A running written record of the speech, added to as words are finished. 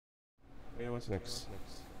what's next?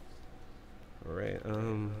 All right,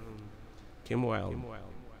 Kim Wilde.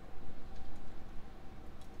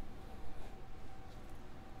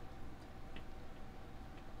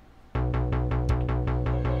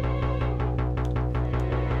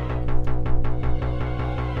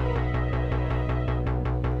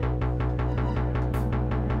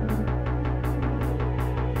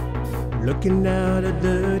 Looking out a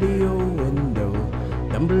dirty old window,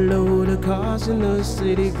 down below the cars in the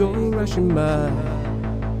city go rushing by.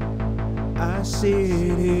 I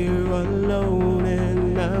sit here alone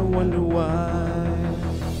and I wonder why.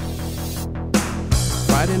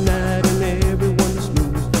 Friday night and everyone's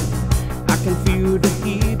moving. I can feel the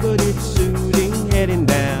heat, but it's soothing, heading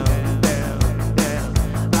down, down, down.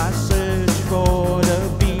 I search for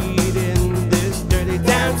the beat in this dirty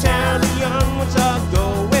downtown. The young ones are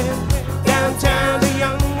going. Downtown, the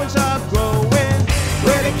young ones are growing.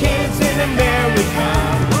 We're the kids in America.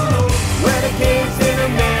 Whoa. We're the kids in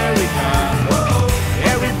America. Whoa.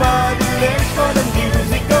 Everybody lives for the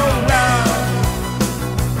music go round.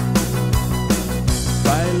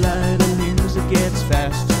 Twilight, the music gets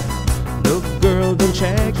faster. Look, girl, don't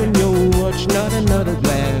check on your watch, not another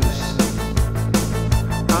glance.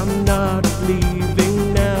 I'm not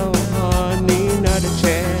leaving now, honey, not a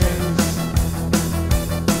chance.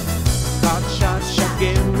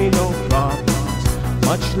 Give me no problems.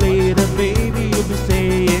 Much later, baby, you'll be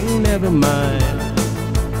saying never mind.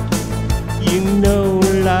 You know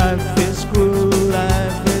life is cruel,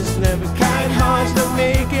 life is never kind. Hearts don't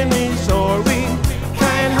make any sorry,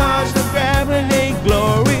 kind hearts don't grab any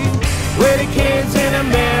glory. We're the kids in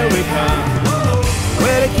America.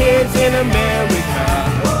 We're the kids in America.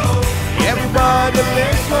 Everybody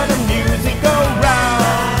lives for the music go round.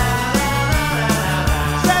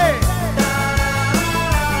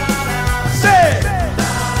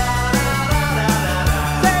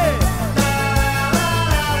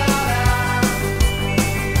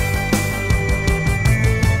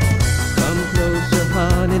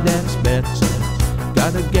 That's better.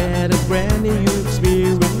 Gotta get a brand new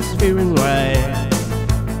experience, feeling right.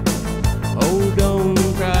 Oh, don't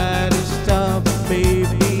try to stop,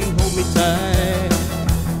 baby, hold me tight.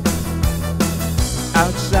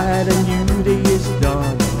 Outside a new day is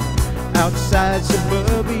dawning. Outside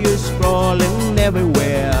suburbia sprawling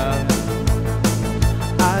everywhere.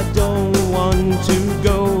 I don't want to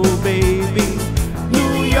go, baby.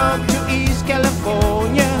 New York to East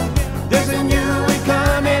California. There's a new week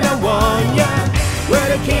coming, I warn ya. We're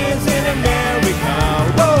the kids in America,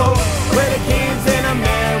 whoa. We're the kids in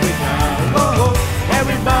America, whoa.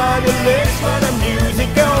 Everybody lives for the music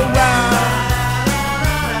go round.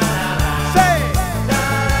 Say,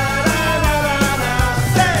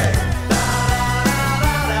 say,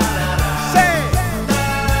 say.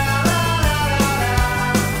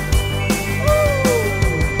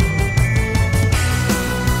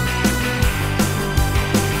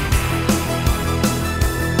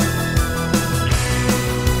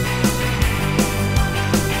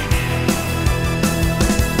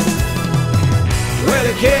 We're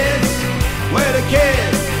the kids, we're the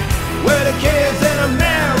kids, we're the kids in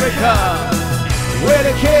America. We're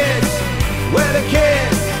the kids, we're the kids.